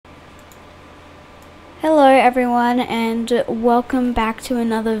Hello everyone and welcome back to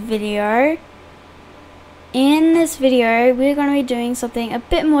another video. In this video we're going to be doing something a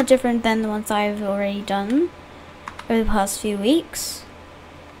bit more different than the ones I've already done over the past few weeks.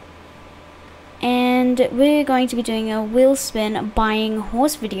 And we're going to be doing a wheel spin buying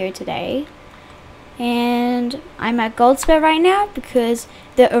horse video today. And I'm at Goldsmith right now because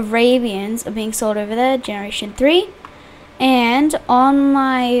the Arabians are being sold over there, Generation 3. And on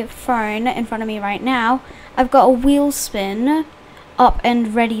my phone in front of me right now, I've got a wheel spin up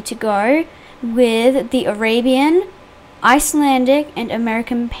and ready to go with the Arabian, Icelandic, and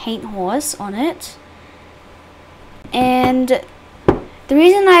American paint horse on it. And the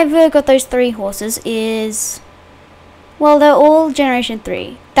reason I've got those three horses is, well, they're all Generation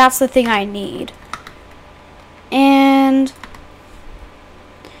 3. That's the thing I need. And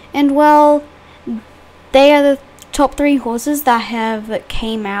well, they are the top 3 horses that have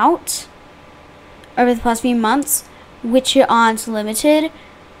came out over the past few months, which aren't limited,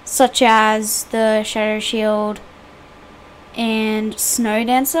 such as the Shadow Shield and Snow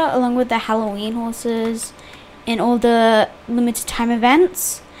Dancer, along with the Halloween horses and all the limited time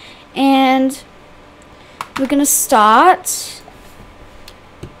events. And we're gonna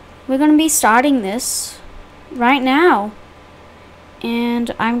be starting this right now,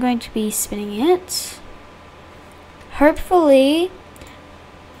 and I'm going to be spinning it. Hopefully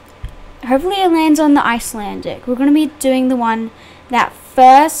it lands on the Icelandic. We're going to be doing the one that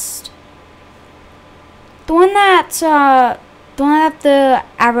the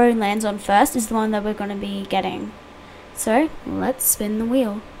arrow lands on first is the one that we're going to be getting. So let's spin the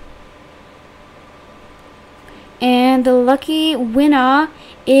wheel. And the lucky winner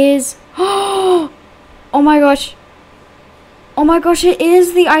is oh my gosh, it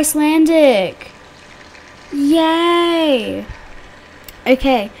is the Icelandic. Yay!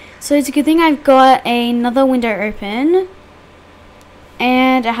 Okay, so it's a good thing I've got another window open,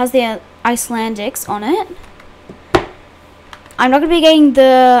 and it has the Icelandics on it. I'm not gonna be getting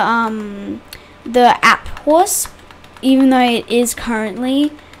the app horse, even though it is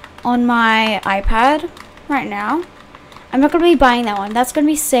currently on my iPad right now. I'm not gonna be buying that one. That's gonna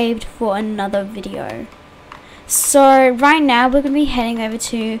be saved for another video. So right now we're gonna be heading over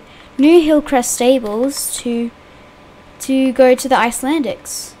to New Hillcrest Stables to go to the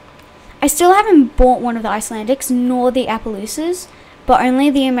Icelandics. I still haven't bought one of the Icelandics nor the Appaloosas, but only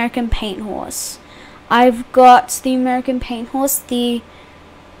the American paint horse. I've got the American paint horse, the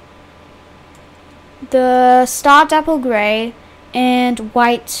Star Dapple Grey and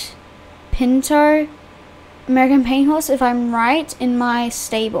White Pinto American paint horse, if I'm right, in my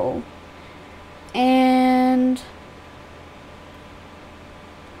stable. And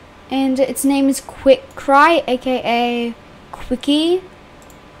its name is Quick Cry, aka Quickie.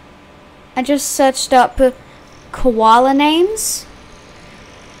 I just searched up koala names,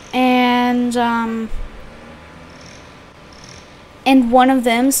 and one of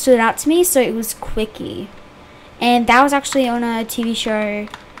them stood out to me, so it was Quickie. And that was actually on a TV show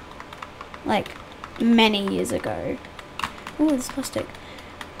like many years ago. Oh, this plastic.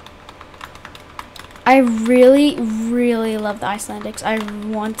 I really love the Icelandics. I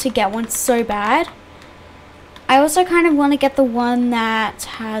want to get one so bad. I also kind of want to get the one that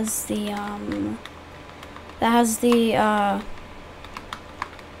has the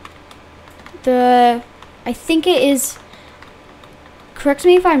I think it is, correct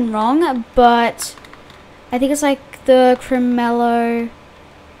me if I'm wrong, but I think it's like the Cremello,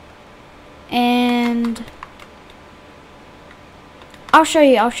 and I'll show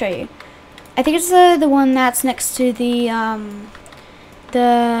you. I think it's the one that's next to the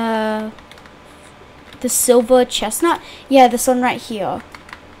silver chestnut. Yeah, this one right here.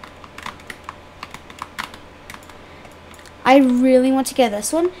 I really want to get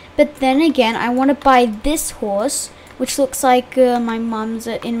this one, but then again, I want to buy this horse, which looks like my mum's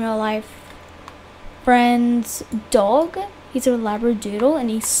in real life friend's dog. He's a Labradoodle, and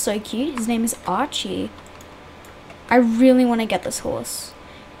he's so cute. His name is Archie. I really want to get this horse.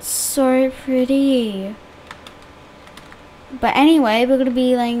 So pretty. But anyway, we're going to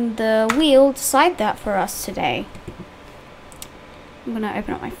be letting the wheel decide that for us today. I'm going to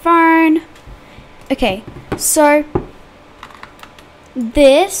open up my phone. Okay, so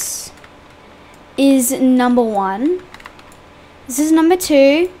this is number 1. This is number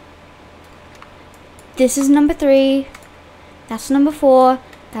 2. This is number 3. That's number 4.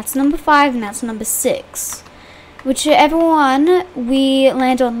 That's number 5, and that's number 6. Whichever one we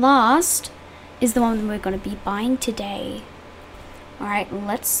land on last is the one we're going to be buying today. Alright,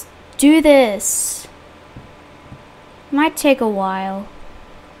 let's do this. Might take a while.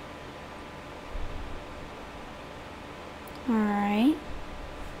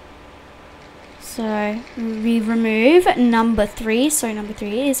 So we remove number 3. So number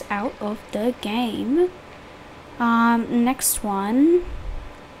 3 is out of the game. Next one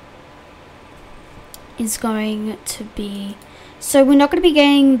is going to be, so we're not going to be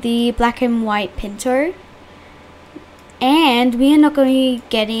getting the black and white Pinto, and we're not going to be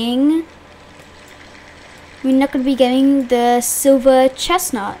getting the silver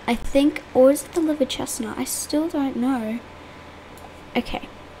chestnut, I think, or is it the liver chestnut? I still don't know. Okay,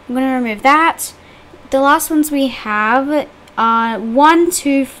 I'm going to remove that. The last ones we have are 1,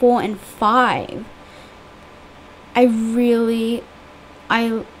 2, 4, and 5.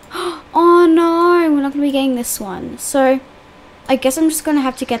 Oh no, we're not going to be getting this one. So I guess I'm just going to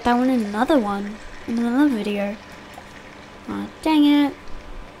have to get that one in another video. Oh, dang it.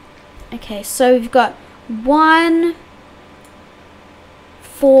 Okay, so we've got 1,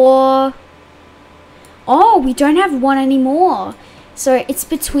 4. Oh, we don't have 1 anymore. So it's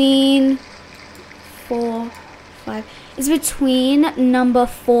between 4, 5. It's between number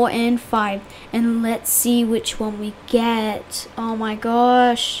 4 and 5. And let's see which one we get. Oh my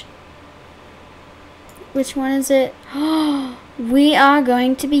gosh. Which one is it? We are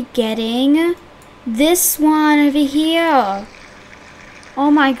going to be getting this one over here. Oh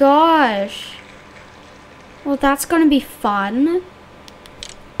my gosh. Well, that's going to be fun.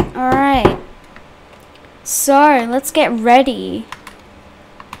 Alright. So, let's get ready.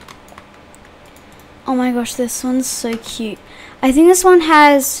 Oh my gosh, this one's so cute. I think this one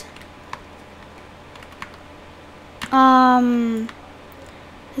has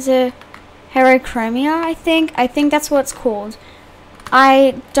is it Heterochromia, I think that's what it's called.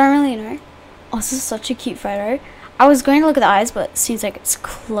 I don't really know. Oh, this is such a cute photo. I was going to look at the eyes, but it seems like it's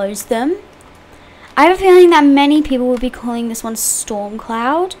closed them. I have a feeling that many people will be calling this one Storm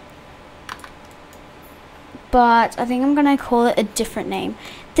Cloud, but I think I'm gonna call it a different name.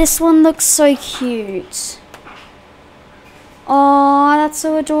 This one looks so cute. Oh, that's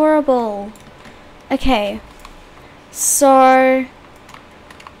so adorable. Okay, so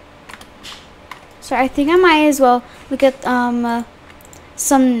I think I might as well look at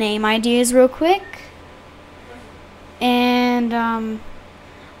some name ideas real quick. And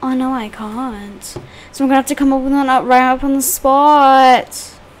oh no, I can't. So I'm gonna have to come up with one right up on the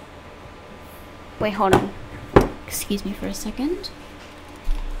spot. Wait, hold on. Excuse me for a second.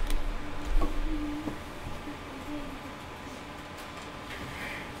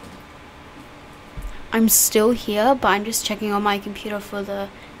 I'm still here, but I'm just checking on my computer for the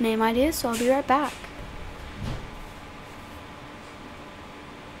name ideas, so I'll be right back.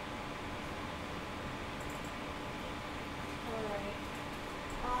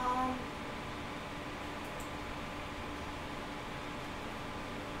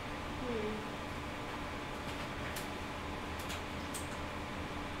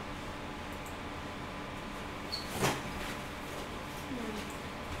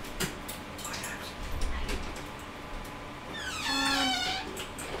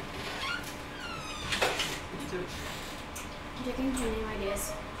 Checking for name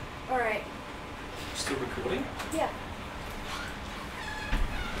ideas. Alright. Still recording? Yeah.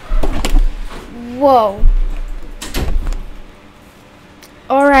 Whoa.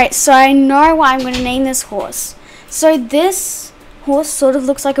 Alright, so I know what I'm going to name this horse. So this horse sort of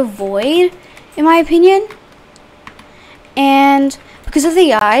looks like a void, in my opinion. And because of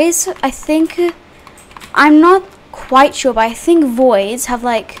the eyes, I think, I'm not quite sure, but I think voids have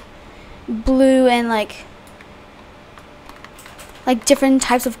like blue and like different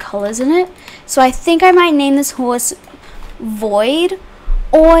types of colors in it. So I think I might name this horse Void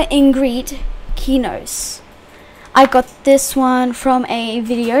or Ingrid Kinos. I got this one from a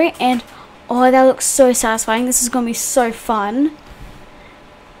video, and oh, that looks so satisfying. This is gonna be so fun.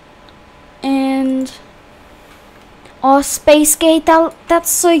 And oh, Space Gate, that's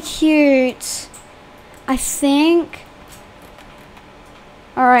so cute. I think.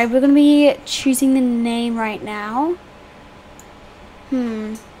 Alright, we're gonna be choosing the name right now.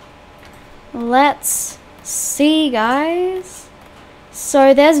 Let's see, guys.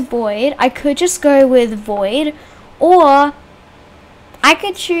 So there's Void. I could just go with Void, or I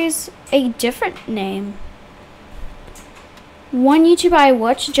could choose a different name. One YouTuber I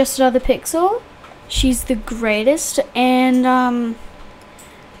watch, Just Another Pixel, she's the greatest, and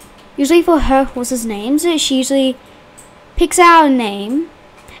usually for her horses' names, she usually picks out a name,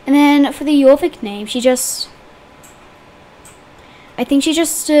 and then for the Jorvik name, I think she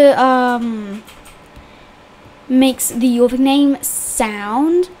just makes the Jorvik name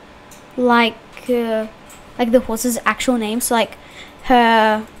sound like the horse's actual name. So like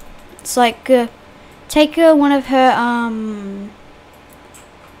her, it's like take one of her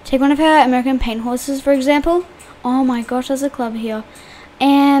take one of her American paint horses, for example. Oh my gosh, there's a club here.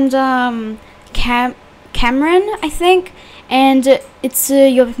 And Cameron, I think. And its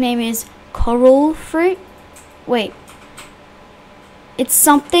your name is Coral Fruit. Wait. It's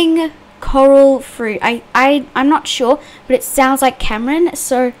something Coral Fruit. I'm not sure, but it sounds like Cameron.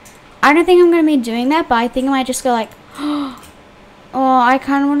 So I don't think I'm going to be doing that, but I think I might just go like, oh, I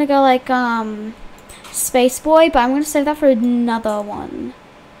kind of want to go like Space Boy, but I'm going to save that for another one.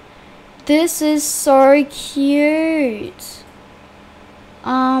 This is so cute.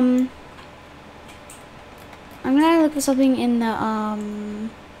 I'm gonna look for something in the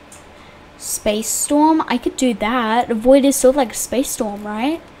Space Storm. I could do that. Void is sort of like a Space Storm,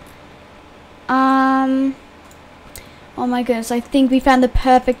 right? Oh my goodness, I think we found the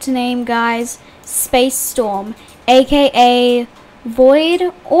perfect name, guys. Space Storm, aka Void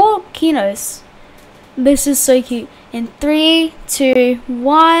or Kinos. This is so cute. In 3, 2,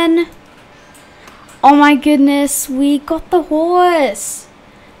 1. Oh my goodness, we got the horse.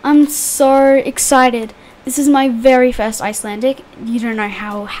 I'm so excited. This is my very first Icelandic. You don't know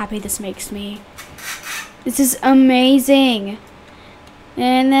how happy this makes me. This is amazing.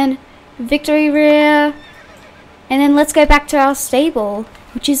 And then victory rear. And then let's go back to our stable,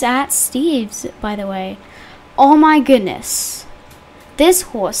 which is at Steve's, by the way. Oh my goodness. This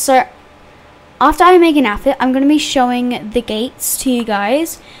horse. So after I make an outfit, I'm going to be showing the gates to you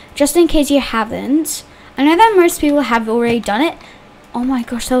guys, just in case you haven't. I know that most people have already done it. Oh my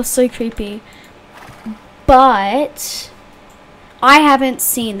gosh, that was so creepy. But I haven't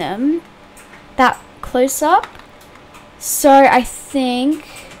seen them that close up. So I think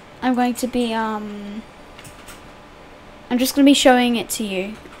I'm going to be, I'm just going to be showing it to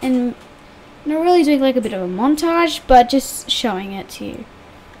you. And not really doing like a bit of a montage, but just showing it to you.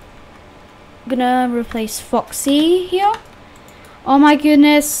 I'm gonna replace Foxy here. Oh my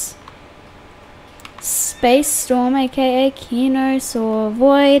goodness. Space Storm, aka Kinos or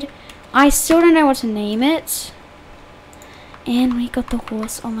Void. I still don't know what to name it. And we got the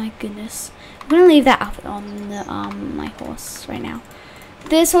horse. Oh my goodness. I'm gonna leave that outfit on the my horse right now.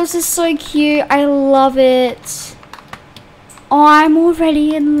 This horse is so cute. I love it. Oh, I'm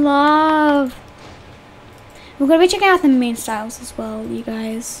already in love. We're gonna be checking out the main styles as well, you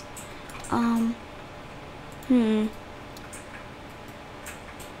guys.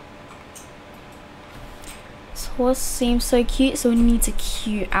 This horse seems so cute, so it needs a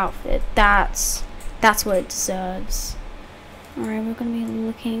cute outfit. That's what it deserves. Alright, we're gonna be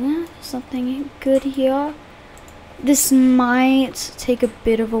looking for something good here. This might take a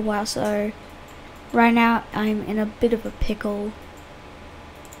bit of a while, so right now I'm in a bit of a pickle.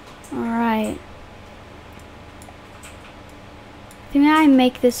 Alright. I think I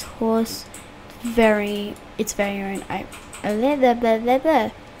make this horse its very own. I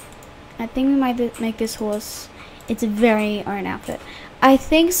think we might make this horse its very own outfit. I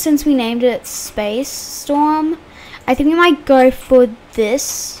think since we named it Space Storm, I think we might go for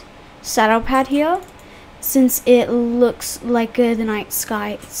this saddle pad here, since it looks like the night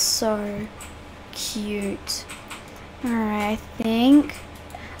sky. It's so cute. Alright, I think.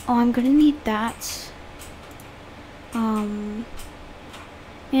 Oh, I'm gonna need that.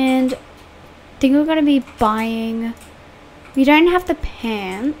 And I think we're gonna be buying. We don't have the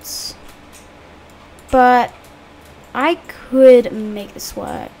pants, but I could make this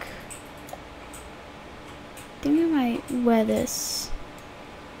work. I think I might wear this.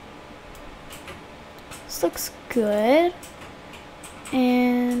 This looks good.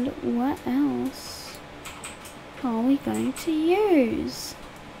 And what else are we going to use?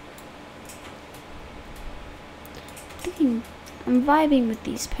 I'm vibing with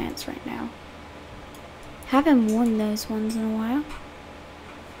these pants right now. Haven't worn those ones in a while.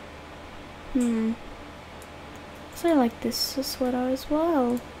 So I like this sweater as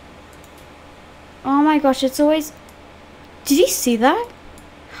well. Oh my gosh, it's always... Did you see that?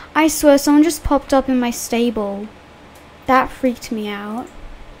 I swear someone just popped up in my stable. That freaked me out.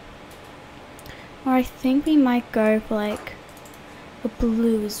 Or I think we might go for like a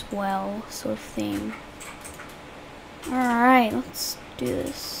blue as well, sort of thing. Alright, let's do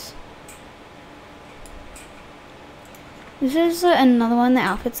this. This is another one of the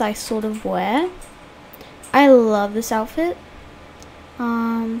outfits I sort of wear. I love this outfit.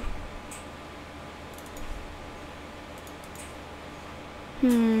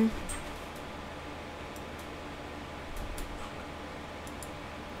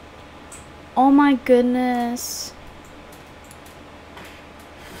 Oh my goodness.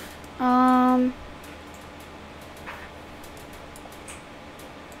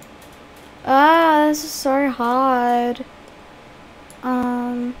 This is so hard.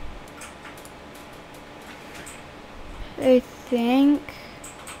 I think,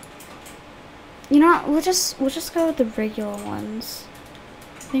 you know what, we'll just go with the regular ones.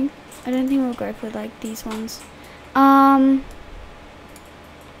 I don't think we'll go for like these ones. Let's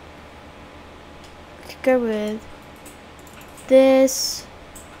go with this,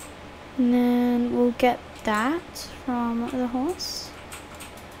 and then we'll get that from the horse.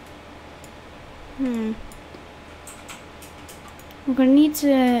 We're gonna need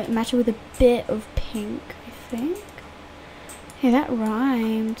to match it with a bit of pink, I think. Hey, that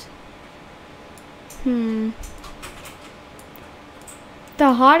rhymed.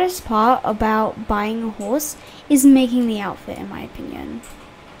 The hardest part about buying a horse is making the outfit, in my opinion.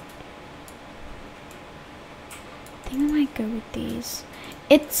 I think I might go with these.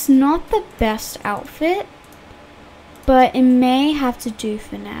 It's not the best outfit, but it may have to do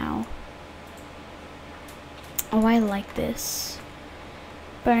for now. Oh, I like this.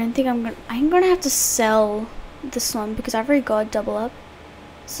 But I don't think I'm gonna have to sell this one because I've already got a double up.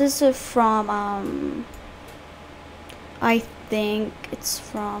 This is from I think it's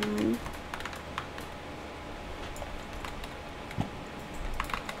from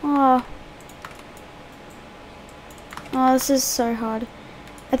oh, this is so hard.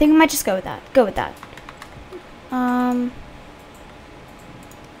 I think I might just go with that.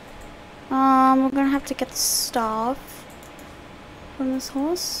 We're gonna have to get the staff from this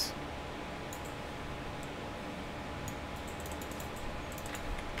horse.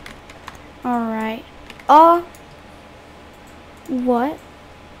 Alright. Oh. What?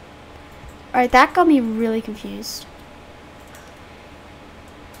 Alright, that got me really confused.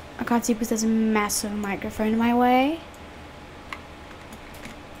 I can't see because there's a massive microphone in my way.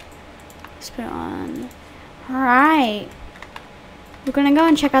 Let's put it on. Alright. We're gonna go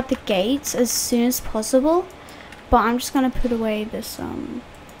and check out the gates as soon as possible. But I'm just gonna put away this, Oh,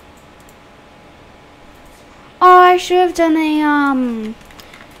 I should have done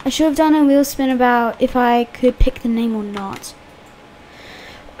a wheel spin about if I could pick the name or not.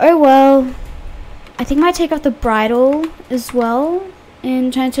 Oh well. I think I might take off the bridle as well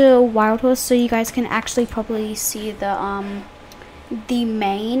and turn to a wild horse so you guys can actually properly see the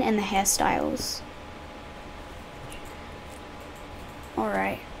mane and the hairstyles.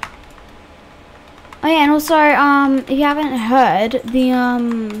 Alright. Oh yeah, and also, if you haven't heard, the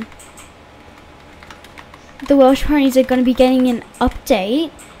Welsh ponies are going to be getting an update,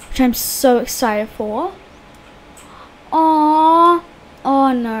 which I'm so excited for. Aww.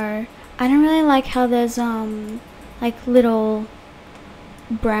 Oh no. I don't really like how there's, like little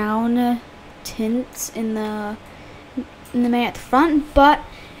brown tints in the mane at the front, but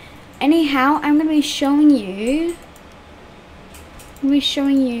anyhow, I'm going to be showing you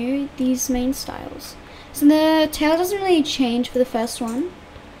these mane styles. So the tail doesn't really change for the first one.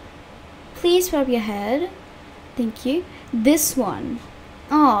 Please put up your head. Thank you. This one.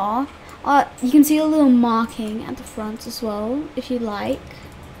 Aww. You can see a little marking at the front as well, if you like.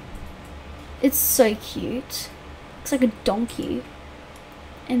 It's so cute. Looks like a donkey.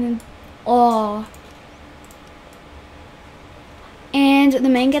 And then, and the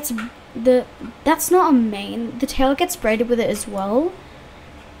mane gets, that's not a mane. The tail gets braided with it as well.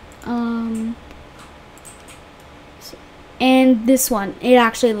 And this one, it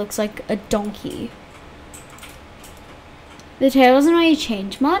actually looks like a donkey. The tail doesn't really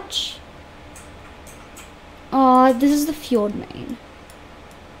change much. This is the fjord mane.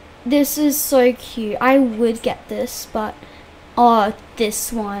 This is so cute. I would get this, but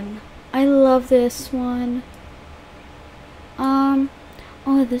this one. I love this one.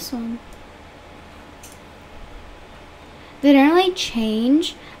 This one. They don't really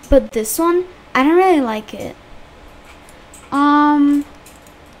change, but this one, I don't really like it. I'm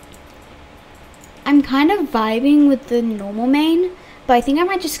kind of vibing with the normal mane, but I think I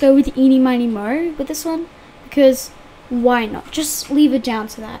might just go with Eeny Miny Mo with this one, because why not? Just leave it down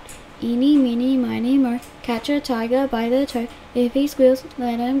to that. Eeny Meeny Miny Mo, catch a tiger by the toe. If he squeals,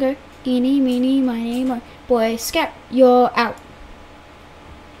 let him go. Eeny Meeny Miny Mo. Boy Scout, you're out.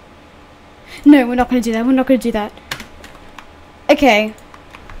 No, we're not gonna do that. We're not gonna do that. Okay.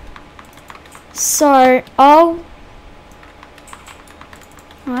 So,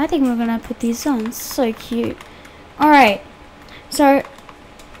 I think we're gonna put these on. So cute. Alright. So,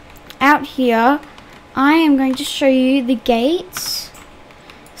 out here, I am going to show you the gates.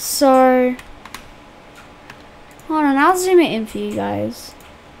 So, hold on, I'll zoom it in for you guys.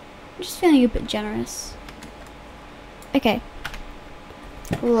 I'm just feeling a bit generous. Okay.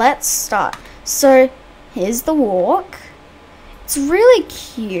 Let's start. So, here's the walk. It's really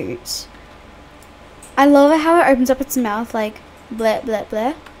cute. I love how it opens up its mouth like Blah, blah,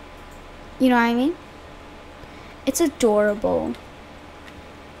 blah. You know what I mean? It's adorable.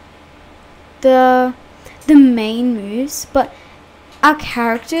 The main moves, but our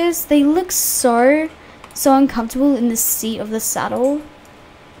characters, they look so uncomfortable in the seat of the saddle.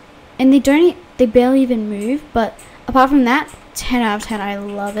 And they barely even move, but apart from that, 10 out of 10, I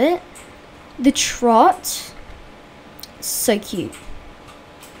love it. The trot, so cute.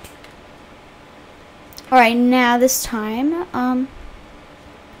 Alright, now this time,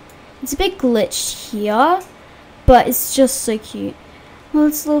 it's a bit glitched here, but it's just so cute. Well,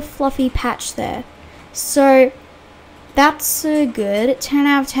 it's a little fluffy patch there. So, that's good. 10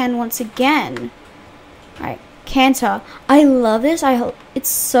 out of 10 once again. Alright, canter. I love this. It's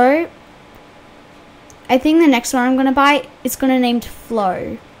so... I think the next one I'm going to buy is going to named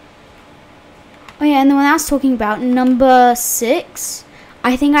Flo. Oh yeah, and the one I was talking about, number 6,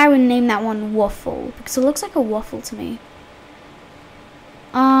 I think I would name that one Waffle, because it looks like a waffle to me.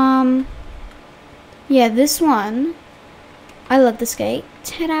 Yeah, this one, I love the skate.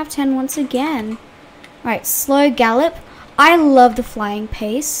 10 out of 10 once again. Alright, slow gallop. I love the flying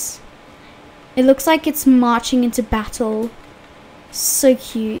pace. It looks like it's marching into battle. So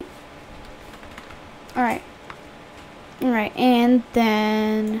cute. Alright. Alright, and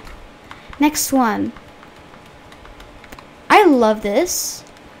then next one. I love this.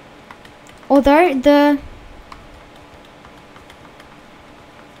 Although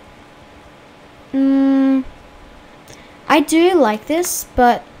I do like this,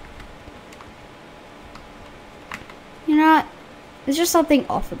 but you know what? There's just something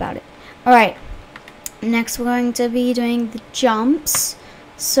off about it. Alright. Next we're going to be doing the jumps.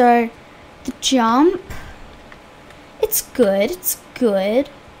 So the jump, it's good. It's good.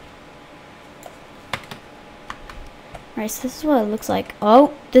 Alright, so this is what it looks like.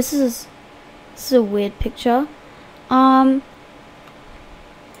 Oh, this is a weird picture. It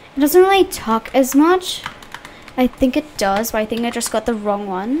doesn't really tuck as much. I think it does, but I think I just got the wrong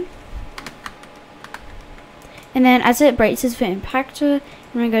one. And then as it braces for impact when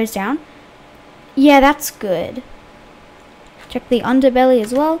it goes down. Yeah, that's good. Check the underbelly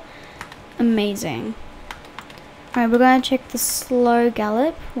as well. Amazing. Alright, we're going to check the slow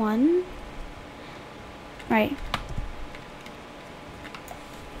gallop one. Right.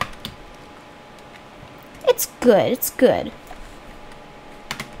 It's good. It's good.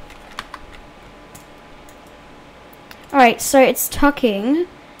 Alright, so it's tucking.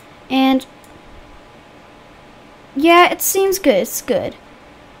 And yeah, it seems good. It's good.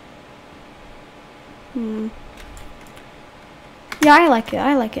 Yeah, I like it.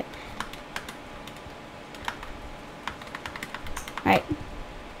 I like it. Alright.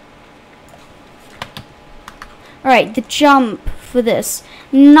 Alright, the jump for this.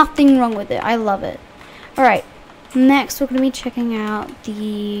 Nothing wrong with it. I love it. Alright. Next, we're going to be checking out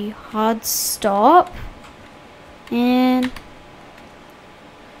the hard stop. And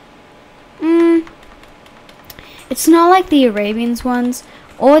it's not like the Arabians ones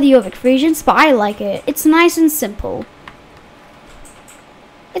or the Jorvik Frisians, but I like it. It's nice and simple.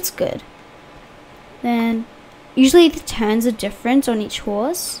 It's good. Then usually the turns are different on each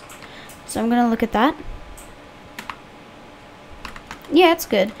horse, so I'm gonna look at that. Yeah, it's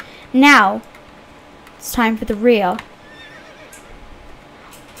good. Now it's time for the rear.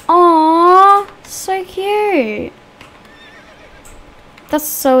 Aww, so cute. That's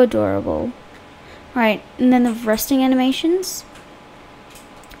so adorable. Right, and then the resting animations.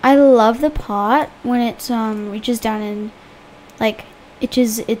 I love the part when it reaches down and like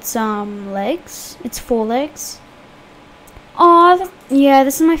itches its legs, its forelegs. Oh, yeah,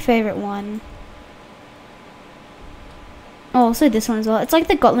 this is my favorite one. Oh, also this one as well. It's like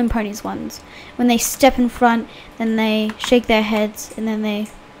the Gotland ponies ones. When they step in front, then they shake their heads, and then they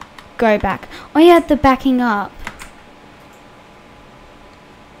go back. Oh yeah, the backing up.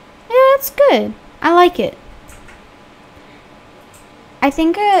 Yeah, it's good. I like it. I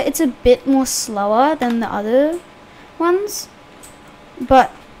think it's a bit more slower than the other ones.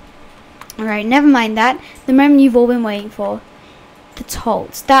 But, alright, never mind that. The moment you've all been waiting for. The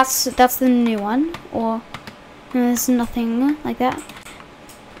Tolts. That's the new one. Or, no, there's nothing like that.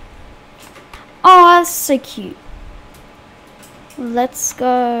 Oh, that's so cute. Let's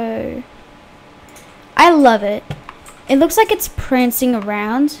go. I love it. It looks like it's prancing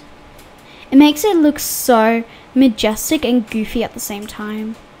around. It makes it look so majestic and goofy at the same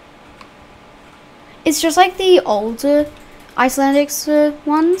time. It's just like the older Icelandic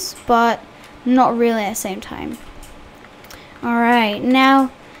ones, but not really at the same time. Alright, now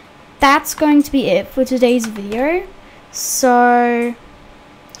that's going to be it for today's video. So,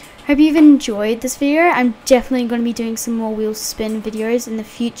 hope you've enjoyed this video. I'm definitely going to be doing some more wheel spin videos in the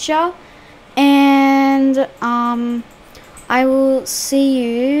future. And I will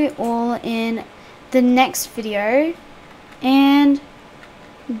see you all in the next video. And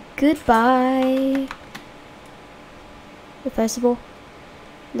goodbye. But first of all,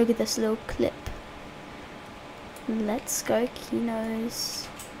 look at this little clip. Let's go, Kinos.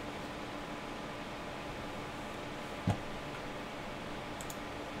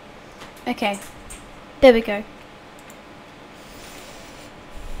 Okay, there we go.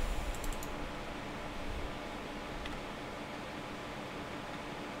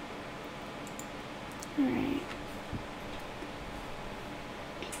 Alright.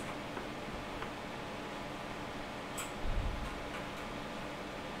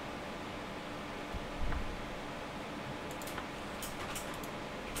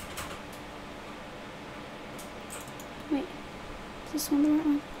 Wait, is this one the right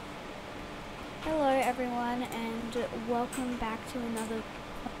one? Hello everyone, and welcome back to another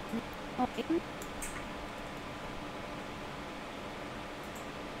in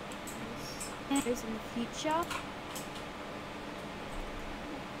the future.